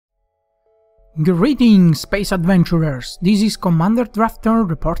Greetings, space adventurers! This is Commander Drafter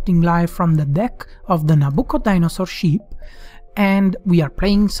reporting live from the deck of the Nabucodinosaur ship, and we are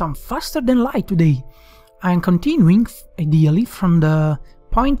playing some faster than light today. I am continuing, ideally, from the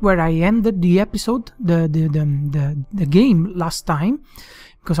point where I ended the episode, the game last time,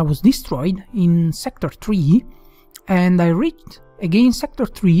 because I was destroyed in Sector 3, and I reached again Sector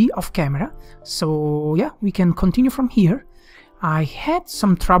 3 off camera, so yeah, we can continue from here. I had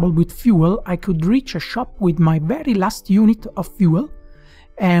some trouble with fuel. I could reach a shop with my very last unit of fuel,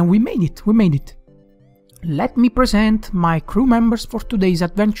 and we made it. Let me present my crew members for today's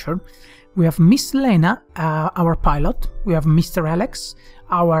adventure. We have Miss Lena, our pilot. We have Mr. Alex,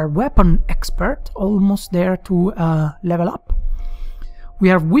 our weapon expert, almost there to level up. We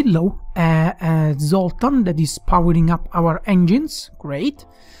have Willow, Zoltan, that is powering up our engines. Great.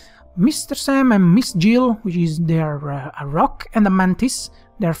 Mr. Sam and Miss Jill, which is their a rock and a mantis.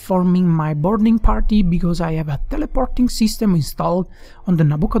 They're forming my boarding party because I have a teleporting system installed on the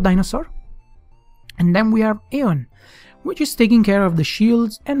Nabucodinosaur. And then we have Eon, which is taking care of the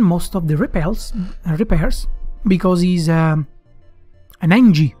shields and most of the repairs because he's an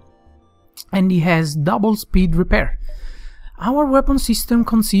NG and he has double speed repair. Our weapon system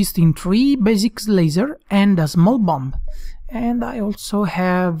consists in 3 basic laser and a small bomb. And I also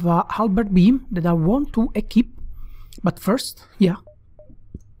have halberd beam that I want to equip. But first, yeah,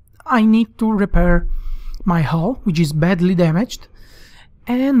 I need to repair my hull, which is badly damaged.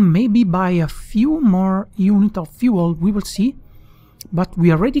 And maybe buy a few more units of fuel, we will see. But we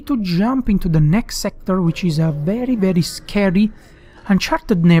are ready to jump into the next sector, which is a very, very scary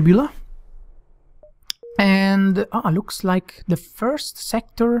uncharted nebula. And looks like the first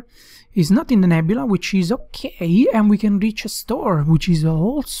sector is not in the nebula, which is okay, and we can reach a store, which is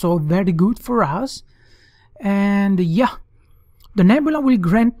also very good for us. And yeah, the nebula will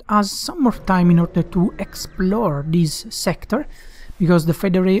grant us some more time in order to explore this sector, because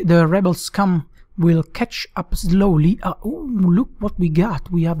the rebel scum will catch up slowly. Oh, look what we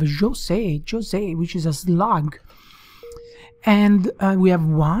got. We have Jose, which is a slug. And we have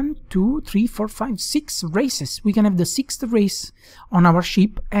 1, 2, 3, 4, 5, 6 races. We can have the 6th race on our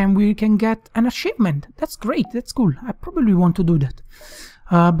ship and we can get an achievement. That's great, that's cool. I probably want to do that.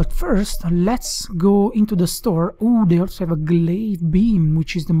 But first, let's go into the store. Oh, they also have a glaive beam,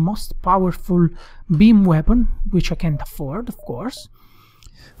 which is the most powerful beam weapon, which I can't afford, of course.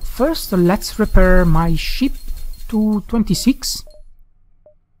 First, let's repair my ship to 26.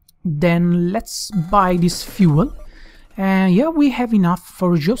 Then let's buy this fuel. Yeah, we have enough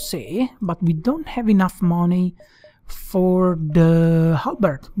for Jose, but we don't have enough money for the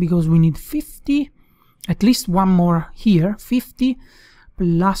halberd, because we need 50, at least one more here, 50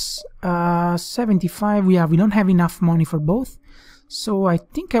 plus 75, we don't have enough money for both. So I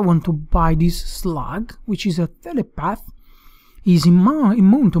think I want to buy this slug, which is a telepath. He's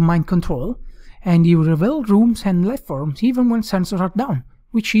immune to mind control, and he will reveal rooms and life forms even when sensors are down,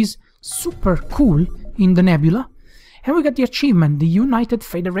 which is super cool in the nebula. And we got the achievement, the United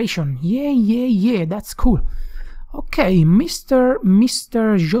Federation. Yeah, that's cool. Okay, Mr.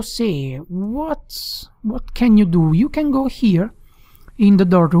 Jose, what can you do? You can go here in the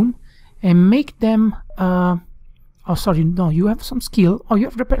door room and make them oh sorry, no, you have some skill. Oh, you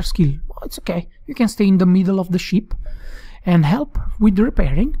have repair skill. Oh, it's okay. You can stay in the middle of the ship and help with the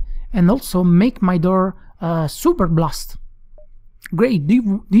repairing, and also make my door super blast. Great,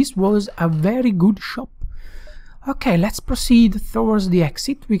 this was a very good shop. Okay, let's proceed towards the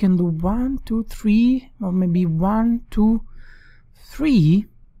exit. We can do 1, 2, 3, or maybe 1, 2, 3,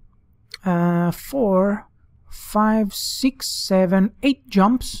 4, 5, 6, 7, 8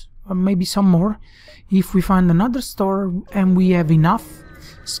 jumps, or maybe some more, if we find another store and we have enough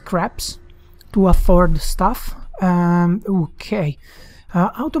scraps to afford stuff. Okay,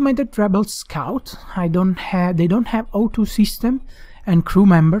 automated rebel scout. They don't have O2 system and crew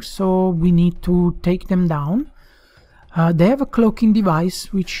members, so we need to take them down. They have a cloaking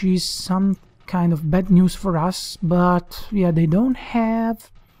device, which is some kind of bad news for us, but yeah, they don't have...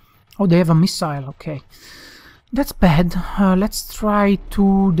 Oh, they have a missile, okay. That's bad. Let's try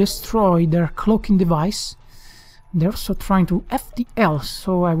to destroy their cloaking device. They're also trying to FTL,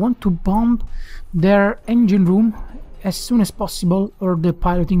 so I want to bomb their engine room as soon as possible, or the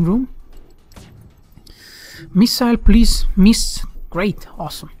piloting room. Missile, please, miss. Great,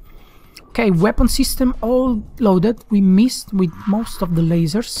 awesome. Okay, weapon system all loaded. We missed with most of the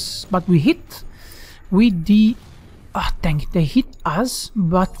lasers, but we hit with the... Ah, dang it, they hit us,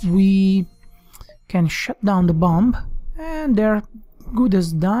 but we can shut down the bomb, and they're good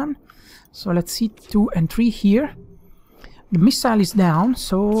as done. So let's see 2 and 3 here. The missile is down,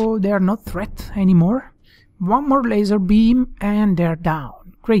 so they are not threat anymore. One more laser beam and they're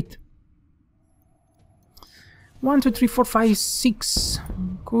down. Great. 1, 2, 3, 4, 5, 6.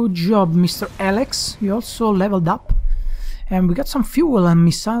 Good job, Mr. Alex. You also leveled up. And we got some fuel and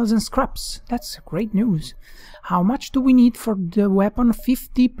missiles and scraps. That's great news. How much do we need for the weapon?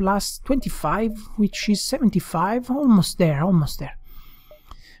 50 plus 25, which is 75. Almost there, almost there.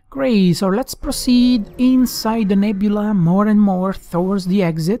 Great, so let's proceed inside the nebula more and more towards the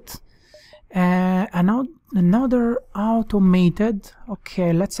exit. Another automated.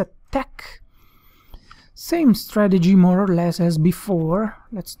 Okay, let's attack. Same strategy more or less as before.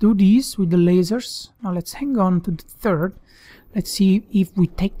 Let's do this with the lasers. Now let's hang on to the third. Let's see if we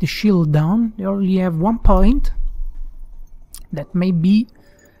take the shield down. They only have 1 point. That may be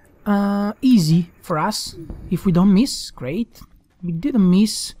easy for us if we don't miss. Great. We didn't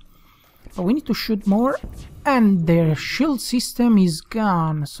miss. But we need to shoot more. And their shield system is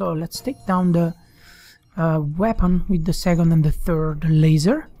gone. So let's take down the weapon with the second and the third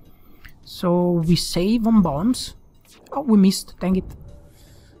laser. So we save on bombs. Oh, we missed. Dang it.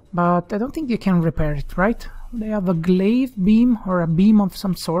 But I don't think you can repair it, right? They have a glaive beam or a beam of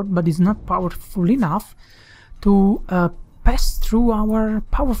some sort, but it's not powerful enough to pass through our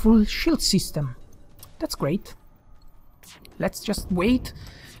powerful shield system. That's great. Let's just wait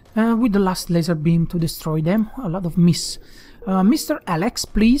with the last laser beam to destroy them. A lot of miss. Mr. Alex,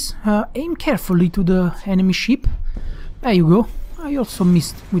 please aim carefully to the enemy ship. There you go. I also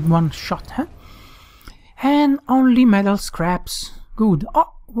missed with 1 shot, huh? And only metal scraps. Good.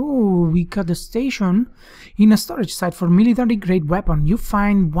 Oh, we got a station in a storage site for military-grade weapon. You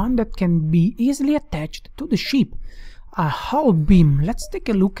find one that can be easily attached to the ship. A hull beam. Let's take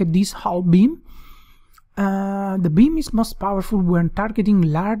a look at this hull beam. The beam is most powerful when targeting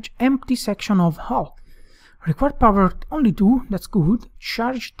large, empty section of hull. Required power only 2. That's good.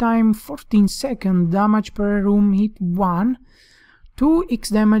 Charge time 14 seconds. Damage per room hit 1.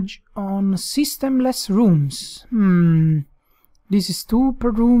 2x damage on systemless rooms. This is 2 per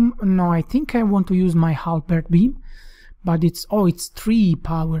room. No, I think I want to use my halberd beam, but it's 3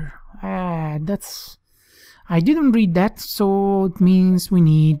 power. That's... I didn't read that, so it means we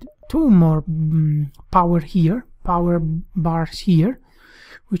need 2 more power here, power bars here,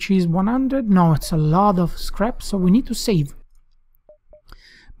 which is 100. No, it's a lot of scrap, so we need to save.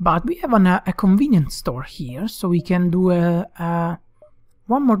 But we have a convenience store here, so we can do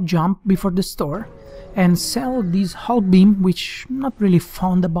one more jump before the store and sell this hull beam, which I'm not really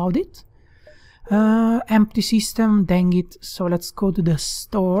fond about it. Empty system, dang it. So let's go to the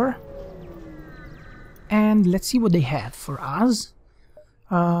store and let's see what they have for us.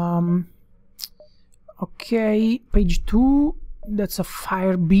 Okay, page 2, that's a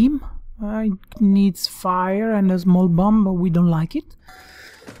fire beam. It needs fire and a small bomb, but we don't like it.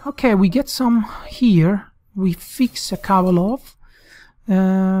 Okay, we get some here. We fix a couple of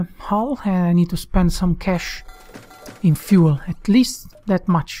hull, and I need to spend some cash in fuel, at least that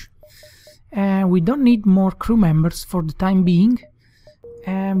much. And we don't need more crew members for the time being,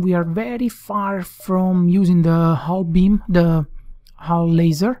 and we are very far from using the hull beam, the hull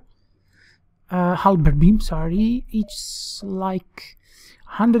laser, halberd beam, sorry. It's like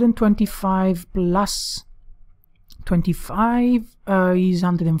 125 plus 25 is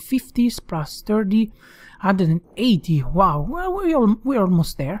 150 plus 30, 180. Wow, well, we're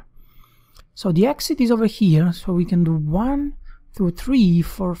almost there. So the exit is over here, so we can do 1, 2, 3,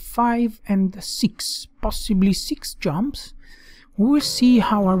 4, 5 and 6, possibly 6 jumps. We will see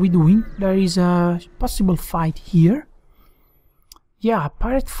how are we doing. There is a possible fight here. Yeah,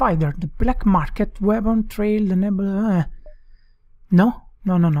 pirate fighter, the black market, weapon trail, the nebula. No,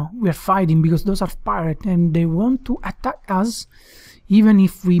 we are fighting because those are pirates and they want to attack us even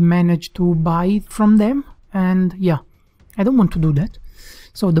if we manage to buy it from them. And yeah, I don't want to do that.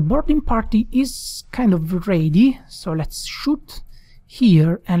 So the boarding party is kind of ready, so let's shoot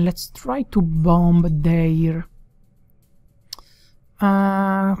here and let's try to bomb their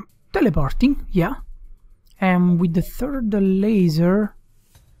teleporting, yeah. And with the third laser,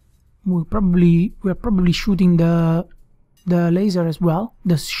 we're probably shooting the laser as well,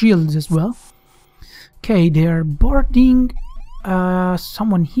 the shields as well. Okay, they're boarding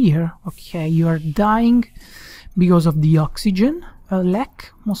someone here. Okay, you are dying because of the oxygen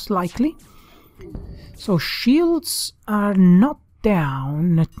lack, most likely. So shields are not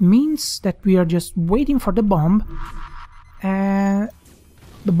down. That means that we are just waiting for the bomb.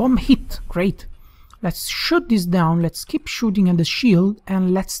 The bomb hit. Great. Let's shoot this down. Let's keep shooting at the shield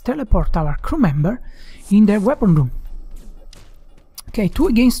and let's teleport our crew member in their weapon room. Okay, 2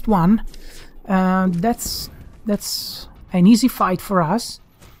 against 1. That's an easy fight for us.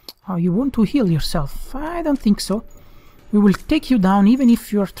 Oh, you want to heal yourself? I don't think so. We will take you down even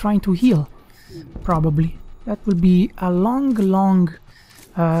if you're trying to heal. Probably. That will be a long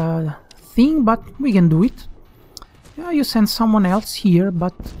thing, but we can do it. Yeah, you send someone else here,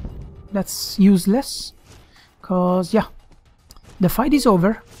 but that's useless. Cause, yeah, the fight is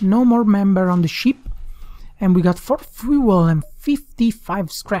over. No more member on the ship. And we got 4 fuel and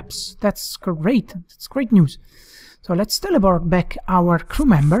 55 scraps. That's great. That's great news. So let's teleport back our crew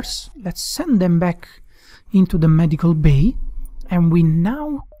members. Let's send them back into the medical bay. And we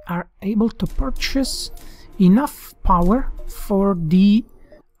now are able to purchase enough power for the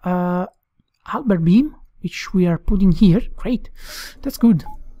Albert beam, which we are putting here. Great. That's good.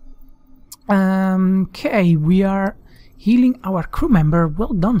 Okay, we are healing our crew member.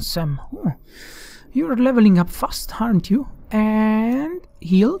 Well done, Sam. Oh, you're leveling up fast, aren't you? And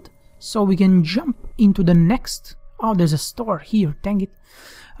healed. So we can jump into the next... Oh, there's a store here, dang it.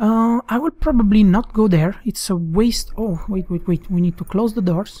 I will probably not go there. It's a waste... Oh, wait. We need to close the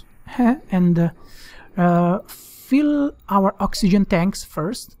doors. And fill our oxygen tanks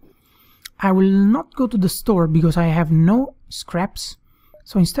first. I will not go to the store because I have no scraps.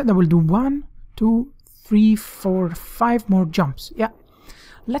 So instead I will do 1, 2, 3, 4, 5 more jumps. Yeah.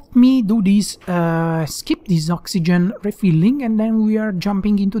 Let me do this, skip this oxygen refilling, and then we are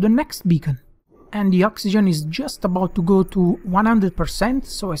jumping into the next beacon. And the oxygen is just about to go to 100%,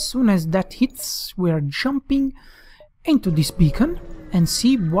 so as soon as that hits, we are jumping into this beacon and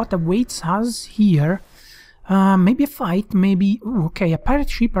see what awaits us here. Maybe a fight, maybe... Ooh, okay, a pirate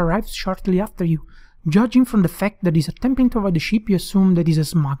ship arrives shortly after you. Judging from the fact that he's attempting to avoid the ship, you assume that he's a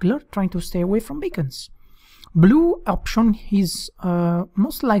smuggler trying to stay away from beacons. Blue option is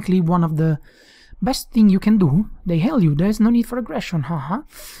most likely one of the best thing you can do. They hail you, there's no need for aggression, haha.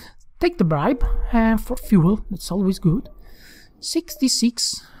 Take the bribe for fuel, that's always good.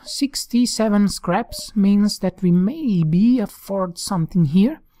 67 scraps means that we maybe afford something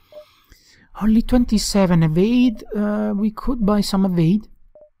here. Only 27 evade, we could buy some evade.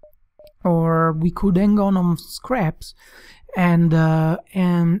 Or we could hang on scraps and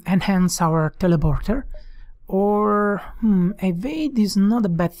enhance our teleporter. Or evade is not a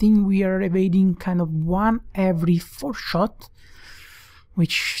bad thing. We are evading kind of 1 every 4 shot,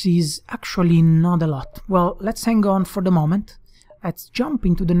 which is actually not a lot. Well, let's hang on for the moment. Let's jump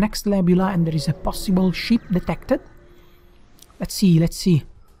into the next nebula, and there is a possible ship detected. Let's see.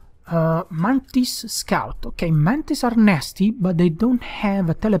 Mantis Scout. Okay, mantis are nasty, but they don't have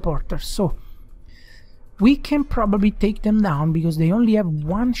a teleporter, so we can probably take them down because they only have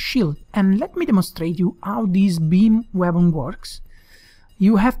 1 shield. And let me demonstrate you how this beam weapon works.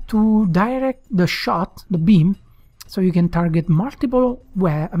 You have to direct the shot, the beam, so you can target multiple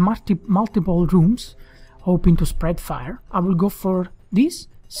rooms, hoping to spread fire. I will go for this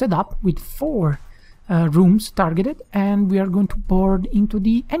setup with 4 rooms targeted, and we are going to board into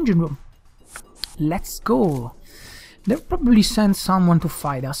the engine room. Let's go. They'll probably send someone to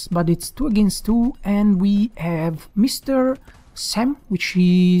fight us, but it's 2 against 2, and we have Mr. Sam, which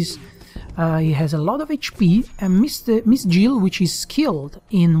is he has a lot of HP, and Miss Jill, which is skilled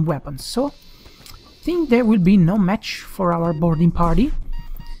in weapons. So I think there will be no match for our boarding party.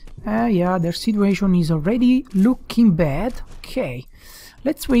 Yeah, their situation is already looking bad. Okay.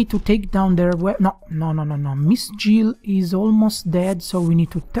 Let's wait to take down their no. Miss Jill is almost dead, so we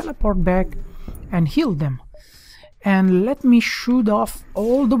need to teleport back and heal them. And let me shoot off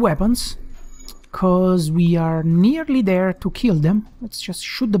all the weapons, cause we are nearly there to kill them. Let's just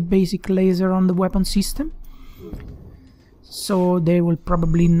shoot the basic laser on the weapon system. So they will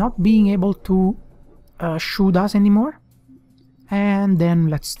probably not being able to shoot us anymore. And then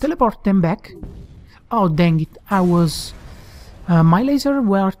let's teleport them back. Oh, dang it, my laser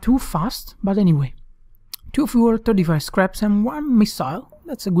were too fast, but anyway. 2 fuel, 35 scraps and 1 missile.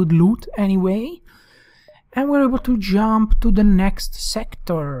 That's a good loot anyway. And we're able to jump to the next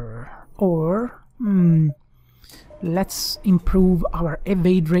sector. Or, let's improve our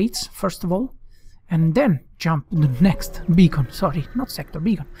evade rates first of all. And then jump to the next beacon. Sorry, not sector,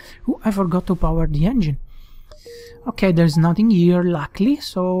 beacon. Ooh, I forgot to power the engine. Okay, there's nothing here, luckily,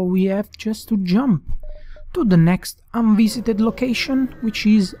 so we have just to jump to the next unvisited location, which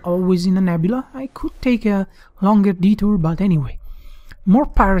is always in a nebula. I could take a longer detour, but anyway. More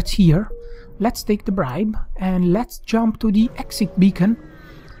pirates here. Let's take the bribe and let's jump to the exit beacon.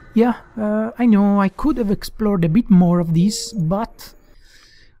 Yeah, I know I could have explored a bit more of this, but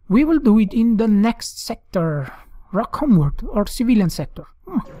we will do it in the next sector. Rock Homeward, or civilian sector.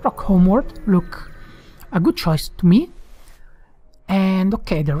 Rock Homeward, look, a good choice to me. And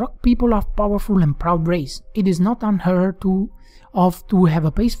okay, the rock people are powerful and proud race. It is not unheard of to have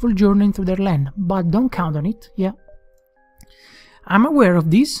a peaceful journey through their land, but don't count on it, yeah. I'm aware of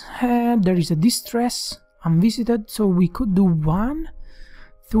this. There is a distress unvisited, so we could do 1,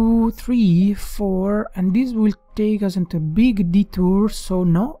 2, 3, 4, and this will take us into a big detour, so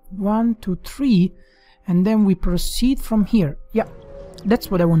no, 1, 2, 3, and then we proceed from here. Yeah,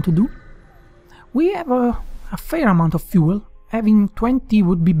 that's what I want to do. We have a fair amount of fuel. Having 20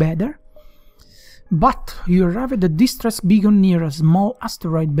 would be better. But you arrive at the distress beacon near a small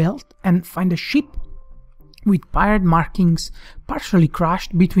asteroid belt and find a ship with pirate markings partially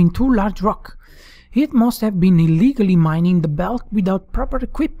crushed between 2 large rocks. It must have been illegally mining the belt without proper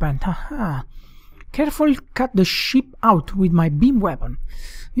equipment. Haha. Carefully cut the ship out with my beam weapon.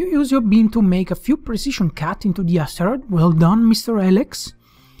 You use your beam to make a few precision cuts into the asteroid. Well done, Mr. Alex.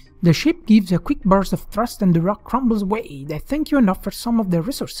 The ship gives a quick burst of thrust and the rock crumbles away. They thank you and offer some of the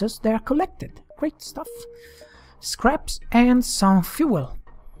resources they are collected. Great stuff. Scraps and some fuel.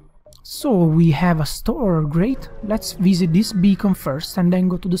 So we have a store, great. Let's visit this beacon first and then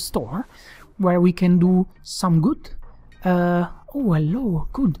go to the store, where we can do some good. Oh, hello,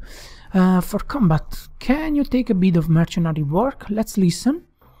 good. For combat, can you take a bit of mercenary work? Let's listen.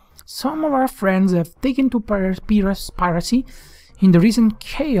 Some of our friends have taken to piracy in the recent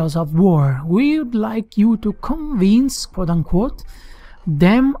chaos of war. We would like you to convince, quote-unquote,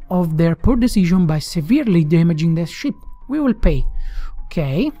 them of their poor decision by severely damaging their ship. We will pay.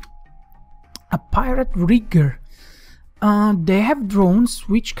 Okay. A pirate rigger. They have drones.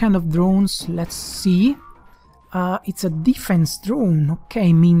 Which kind of drones? Let's see. It's a defense drone.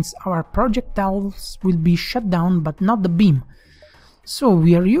 Okay, means our projectiles will be shut down, but not the beam. So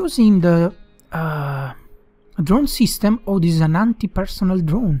we are using the drone system. Oh, this is an anti-personnel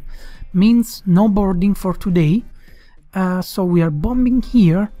drone. Means no boarding for today. So we are bombing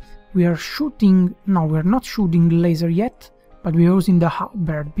here. We are shooting. No, we are not shooting the laser yet, but we are using the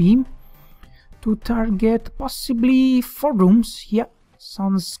halberd beam to target possibly 4 rooms. Yeah,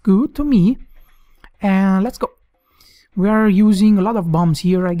 sounds good to me. And let's go. We are using a lot of bombs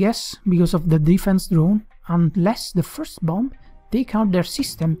here, I guess, because of the defense drone. Unless the first bomb take out their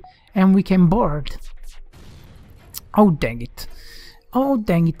system and we can board. Oh, dang it. Oh,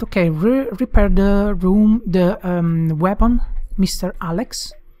 dang it. Okay, repair the room, the weapon, Mr.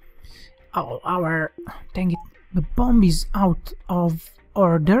 Alex. Oh, dang it. The bomb is out of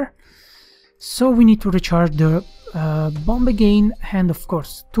order. So we need to recharge the bomb again, and of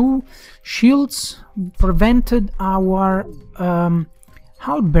course 2 shields prevented our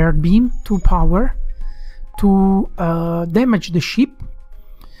halberd beam to power to damage the ship.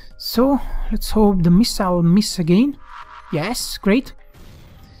 So let's hope the missile miss again. Yes, great.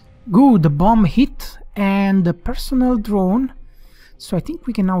 Good, the bomb hit and the personal drone. So I think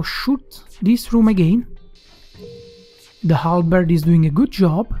we can now shoot this room again. The halberd is doing a good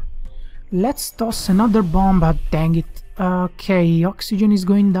job. Let's toss another bomb, but dang it. Okay, oxygen is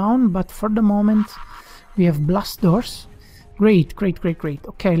going down, but for the moment we have blast doors. Great, great, great, great.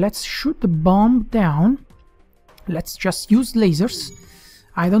 Okay, let's shoot the bomb down. Let's just use lasers.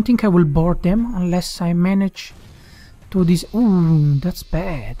 I don't think I will board them unless I manage to this. Ooh, that's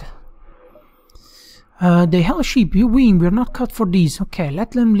bad. The hell ship, you win. We're not cut for this. Okay,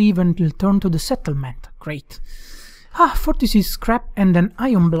 let them leave and return to the settlement. Great. 46 scrap and an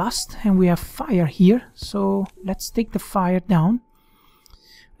ion blast, and we have fire here, so let's take the fire down.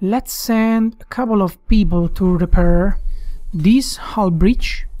 Let's send a couple of people to repair this hull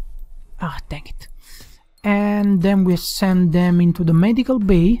breach. Dang it. And then we send them into the medical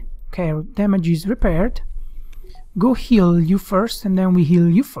bay. Okay, damage is repaired. Go heal you first, and then we heal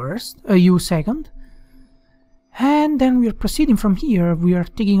you first, you second. And then we are proceeding from here. We are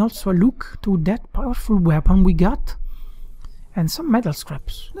taking also a look to that powerful weapon we got. And some metal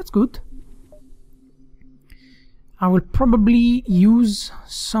scraps. That's good. I will probably use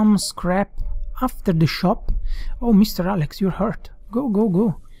some scrap after the shop. Oh, Mr. Alex, you're hurt. Go, go,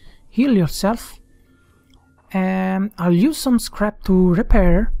 go. Heal yourself. And I'll use some scrap to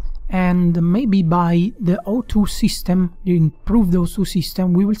repair and maybe buy the O2 system, the improved O2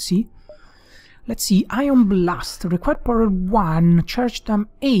 system. We will see. Let's see, Ion Blast, required power 1, charge time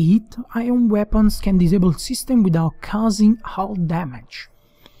 8, ion weapons can disable system without causing hull damage.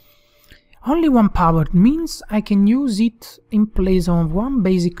 Only 1 powered means I can use it in place of 1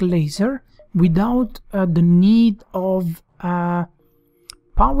 basic laser without the need of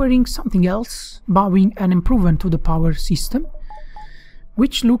powering something else, bowing an improvement to the power system,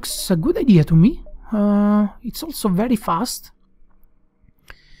 which looks a good idea to me. It's also very fast.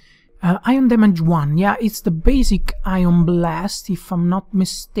 Ion damage 1, yeah, it's the basic ion blast, if I'm not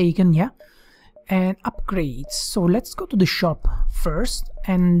mistaken, yeah. And upgrades, so let's go to the shop first,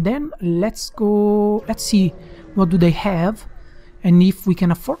 and then let's see what do they have, and if we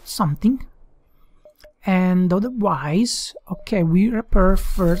can afford something. And otherwise, okay, we repair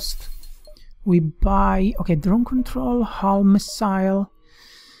first. We buy, okay, drone control, hull missile,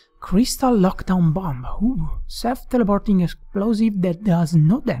 crystal lockdown bomb. Ooh, self-teleporting explosive that does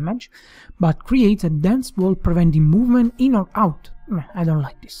no damage, but creates a dense wall preventing movement in or out. I don't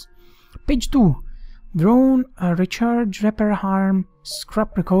like this. Page 2. Drone, recharge, repair harm,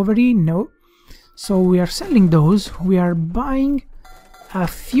 scrap recovery, no. So we are selling those. We are buying a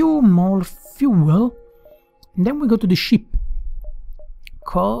few more fuel. And then we go to the ship.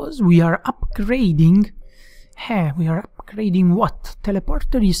 Because we are upgrading. We are upgrading what?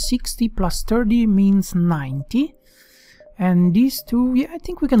 Teleporter is 60 plus 30 means 90. And these two, yeah, I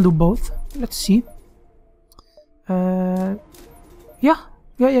think we can do both. Let's see. Yeah,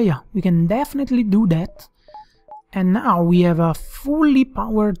 we can definitely do that. And now we have a fully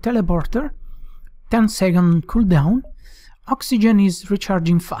powered teleporter, 10-second cooldown, oxygen is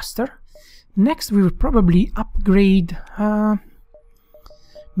recharging faster. Next we will probably upgrade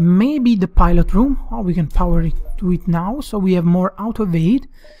maybe the pilot room, or we can power it to it now, so we have more auto evade.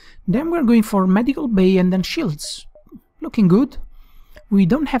 Then we're going for medical bay and then shields. Looking good. We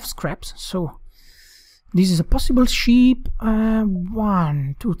don't have scraps, so this is a possible ship.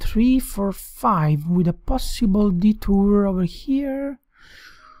 1, 2, 3, 4, 5 with a possible detour over here.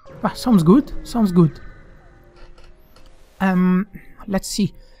 Sounds good. Sounds good. Let's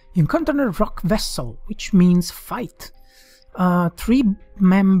see. Encounter a rock vessel, which means fight. 3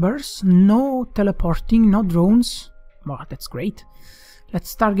 members, no teleporting, no drones. Wow, that's great.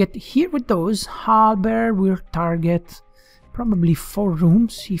 Let's target here with those. Halberd will target probably 4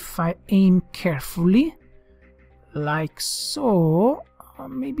 rooms if I aim carefully. Like so.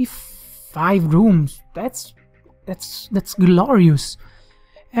 Maybe 5 rooms. That's glorious.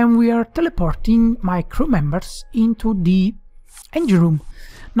 And we are teleporting my crew members into the engine room.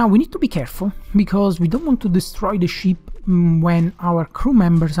 Now we need to be careful because we don't want to destroy the ship when our crew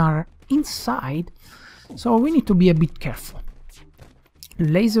members are inside, so we need to be a bit careful.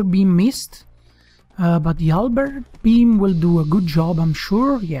 Laser beam missed, but the Halberd beam will do a good job, I'm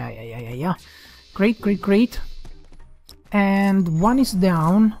sure. Yeah. Great. And 1 is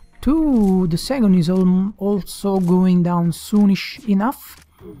down. 2, the second is also going down soonish enough.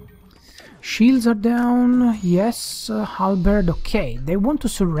 Shields are down, yes. Halberd, okay, they want to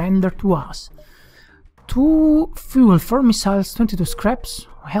surrender to us. 2 fuel, 4 missiles, 22 scraps.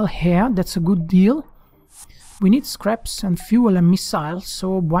 Hell yeah, that's a good deal. We need scraps and fuel and missiles,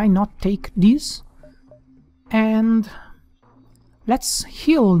 so why not take these? And let's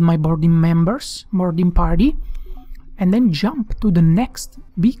heal my boarding party, and then jump to the next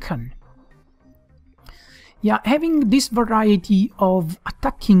beacon. Yeah, having this variety of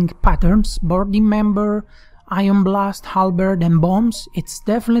attacking patterns, boarding member, ion blast, halberd and bombs, it's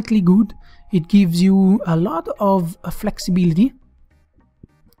definitely good. It gives you a lot of flexibility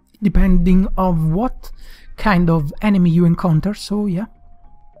depending on what kind of enemy you encounter, so yeah.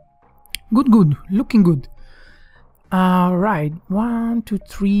 Good, looking good. Right, 1, 2,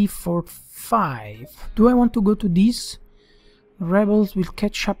 3, 4, 5. Do I want to go to these? Rebels will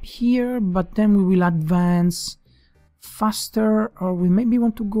catch up here, but then we will advance faster, or we maybe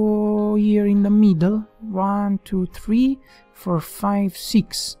want to go here in the middle. 1, 2, 3, 4, 5,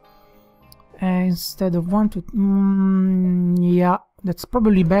 6. Instead of 1, 2... yeah, that's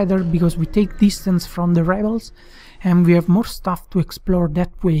probably better because we take distance from the rebels and we have more stuff to explore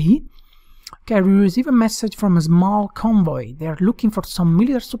that way. Okay, we receive a message from a small convoy. They are looking for some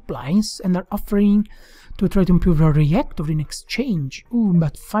military supplies and are offering to try to improve our reactor in exchange. Ooh,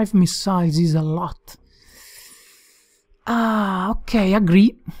 but 5 missiles is a lot. Okay,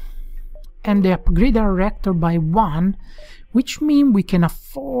 agree. And they upgrade our reactor by 1, which means we can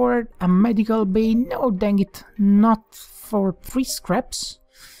afford a medical bay. No, dang it, not for 3 scraps.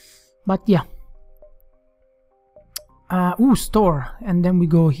 But yeah. Store. And then we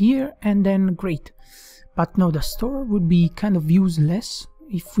go here, and then great. But no, the store would be kind of useless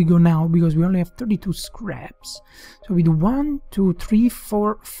if we go now, because we only have 32 scraps. So we do 1, 2, 3,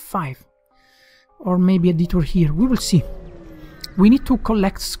 4, 5. Or maybe a detour here. We will see. We need to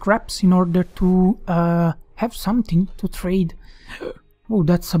collect scraps in order to have something to trade. Oh,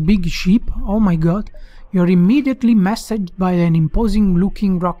 that's a big ship. Oh my god. You're immediately messaged by an imposing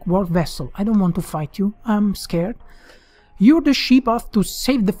looking rock war vessel. I don't want to fight you. I'm scared. You're the ship off to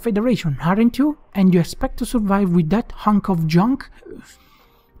save the Federation, aren't you? And you expect to survive with that hunk of junk?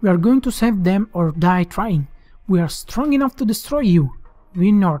 We are going to save them or die trying. We are strong enough to destroy you. We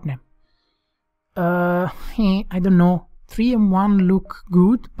ignore them. I don't know. 3 and 1 look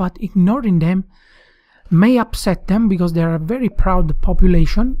good, but ignoring them may upset them because they are a very proud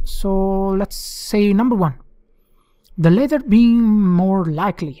population. So let's say number 1. The latter being more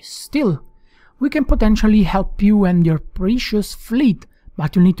likely. Still, we can potentially help you and your precious fleet,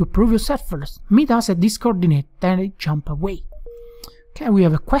 but you need to prove yourself first. Meet us at this coordinate, then jump away. Okay, we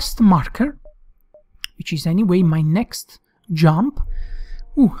have a quest marker, which is anyway my next jump.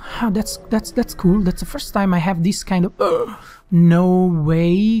 Ooh, that's cool. That's the first time I have this kind of... no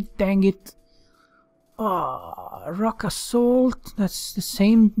way, dang it. Rock assault, that's the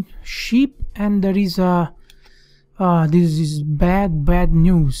same ship, and there is a... this is bad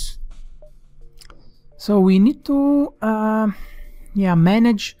news. So we need to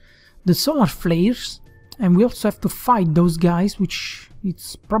manage the solar flares, and we also have to fight those guys, which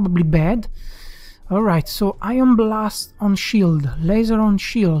it's probably bad. Alright, so ion blast on shield, laser on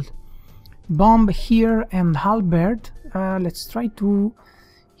shield, bomb here and halberd. Let's try to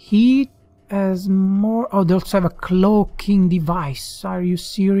hit as more... oh, they also have a cloaking device. Are you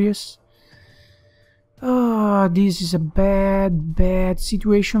serious? This is a bad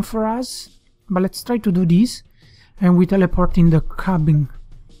situation for us. But let's try to do this, and we teleport in the cabin.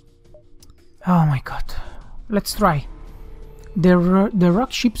 Oh my god. Let's try. The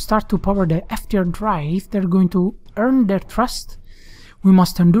rock ships start to power the FTR drive. If they're going to earn their trust, we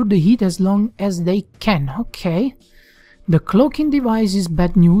must endure the heat as long as they can. Okay. The cloaking device is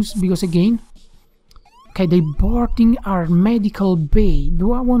bad news, because again... okay, they boarding our medical bay.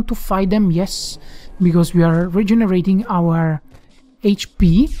 Do I want to fight them? Yes, because we are regenerating our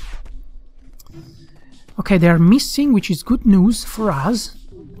HP. Okay, they are missing, which is good news for us.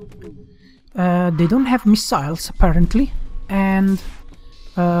 They don't have missiles, apparently. And...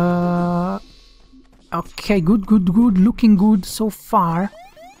 okay, good, looking good so far.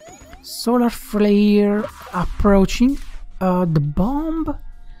 Solar flare approaching. The bomb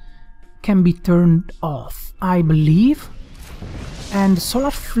can be turned off, I believe. And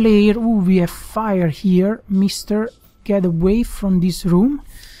solar flare... ooh, we have fire here. Mister, get away from this room.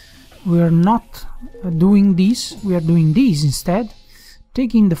 We are not doing this, we are doing this instead.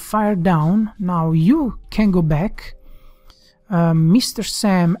 Taking the fire down. Now you can go back. Mr.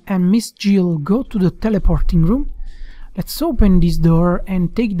 Sam and Miss Jill go to the teleporting room. Let's open this door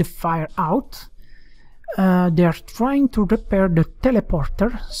and take the fire out. They are trying to repair the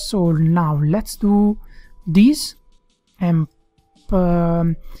teleporter, so now let's do this and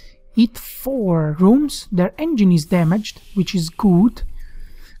hit 4 rooms. Their engine is damaged, which is good.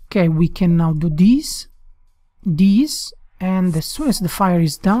 Okay, we can now do this, and as soon as the fire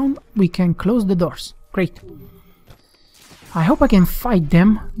is down, we can close the doors. Great. I hope I can fight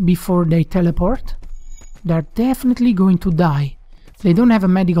them before they teleport. They're definitely going to die. They don't have a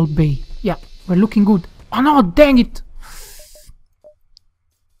medical bay. Yeah, we're looking good. Oh no, dang it!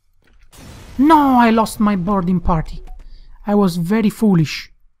 No, I lost my boarding party. I was very foolish.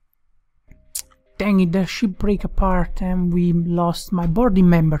 Dang it, the ship break apart and we lost my boarding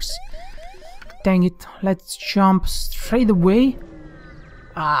members. Dang it, let's jump straight away.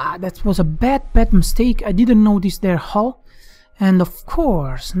 That was a bad mistake. I didn't notice their hull. And of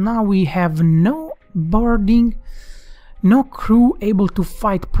course, now we have no boarding, no crew able to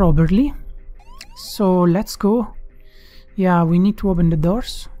fight properly. So let's go. Yeah, we need to open the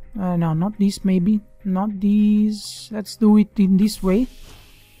doors. No, not this, maybe. Not these. Let's do it in this way.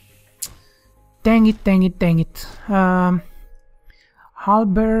 Dang it.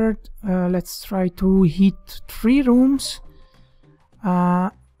 Halberd, let's try to hit 3 rooms.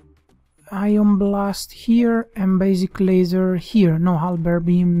 Ion blast here and basic laser here. No, halberd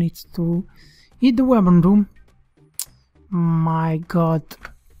beam needs to hit the weapon room. My god,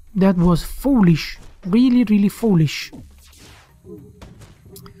 that was foolish. Really foolish.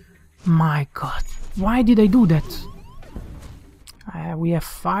 My god, why did I do that? We have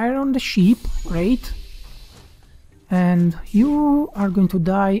fire on the ship, great. And you are going to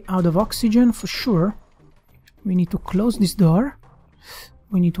die out of oxygen for sure. We need to close this door.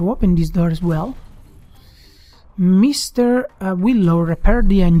 We need to open this door as well. Mr. Willow, repair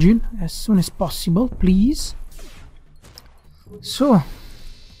the engine as soon as possible, please. So,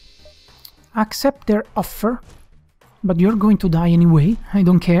 accept their offer, but you're going to die anyway, I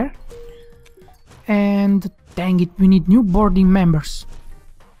don't care. And dang it, we need new boarding members.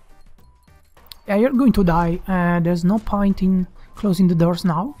 Yeah, you're going to die. There's no point in closing the doors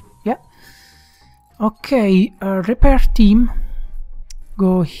now. Yeah. Okay, repair team.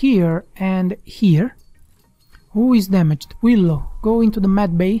 Go here and here. Who is damaged? Willow. Go into the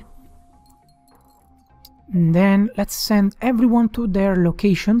med bay. And then let's send everyone to their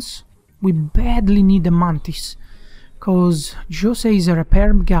locations. We badly need a mantis, because Jose is a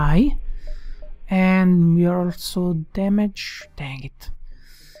repair guy, and we are also damaged. Dang it.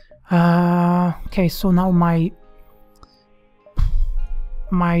 Okay, so now my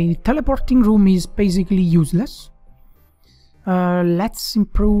teleporting room is basically useless. Let's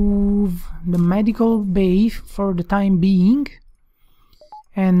improve the medical bay for the time being.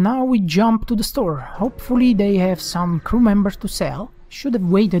 And now we jump to the store. Hopefully they have some crew members to sell. Should have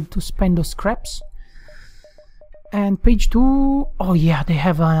waited to spend those scraps. And page 2... oh yeah, they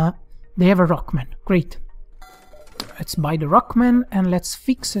have a Rockman. Great. Let's buy the Rockman and let's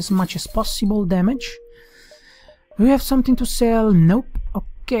fix as much as possible damage. Do we have something to sell? Nope.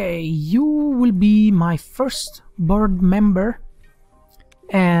 Okay, you will be my first board member.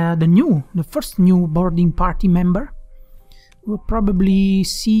 The first new boarding party member. We'll probably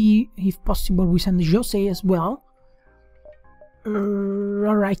see if possible we send Jose as well.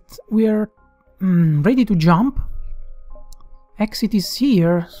 Alright, we're ready to jump. Exit is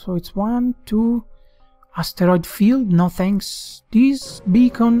here, so it's 1, 2... asteroid field, no thanks. This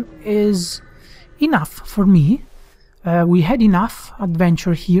beacon is enough for me. We had enough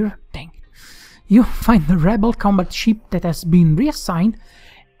adventure here. Dang. You find the rebel combat ship that has been reassigned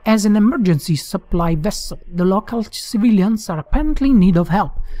as an emergency supply vessel. The local civilians are apparently in need of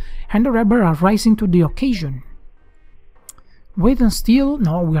help, and the rebels are rising to the occasion. Wait and steal.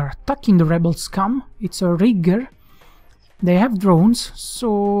 No, we are attacking the rebel scum. It's a rigger. They have drones,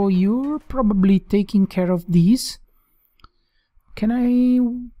 so you're probably taking care of these. Can I...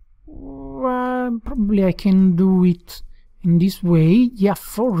 probably I can do it in this way. Yeah,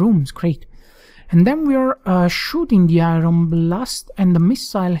 4 rooms, great. And then we are shooting the iron blast and the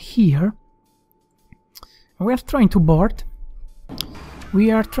missile here. We are trying to board.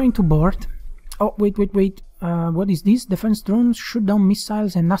 Oh, wait. What is this? Defense drones shoot down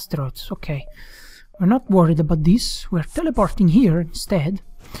missiles and asteroids. Okay. We're not worried about this. We're teleporting here instead.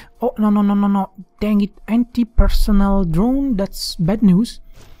 Oh, no. Dang it. Anti-personnel drone. That's bad news.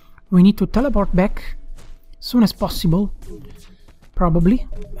 We need to teleport back as soon as possible. Probably.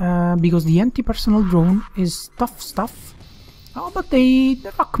 Because the anti-personnel drone is tough stuff. Oh, but the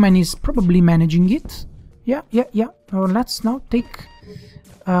Rockman is probably managing it. Yeah. Oh, let's now take...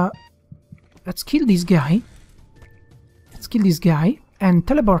 let's kill this guy. And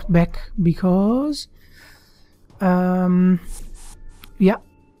teleport back, because... yeah.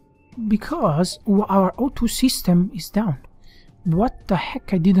 Because our O2 system is down. What the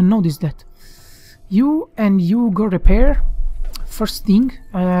heck? I didn't notice that. You go repair. First thing.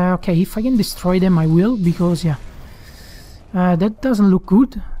 Okay, if I can destroy them, I will, because, yeah. That doesn't look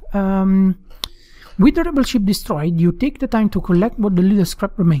good. With the rebel ship destroyed, you take the time to collect what the little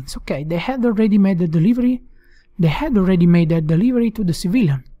scrap remains. Okay, they had already made the delivery. They had already made that delivery to the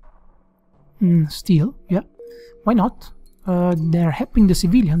civilian. Still, yeah. Why not? They're helping the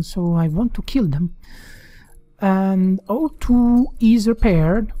civilians, so I want to kill them. And O2 is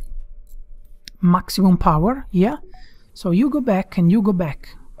repaired. Maximum power, yeah. So you go back and you go back.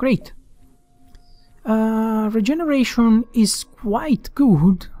 Great. Regeneration is quite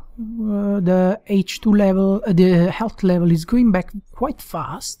good. The H2 level, the health level is going back quite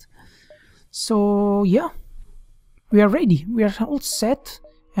fast. So yeah, we are ready. We are all set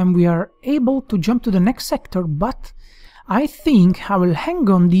and we are able to jump to the next sector, but I think I will hang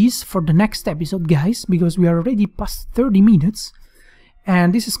on this for the next episode, guys, because we are already past 30 minutes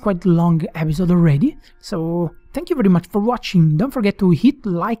and this is quite a long episode already. So thank you very much for watching. Don't forget to hit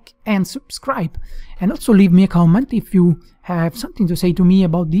like and subscribe, and also leave me a comment if you have something to say to me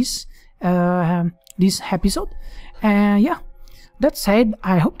about this this episode. Yeah, that said,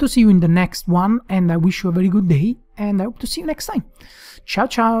 I hope to see you in the next one, and I wish you a very good day, and I hope to see you next time. Ciao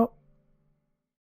ciao.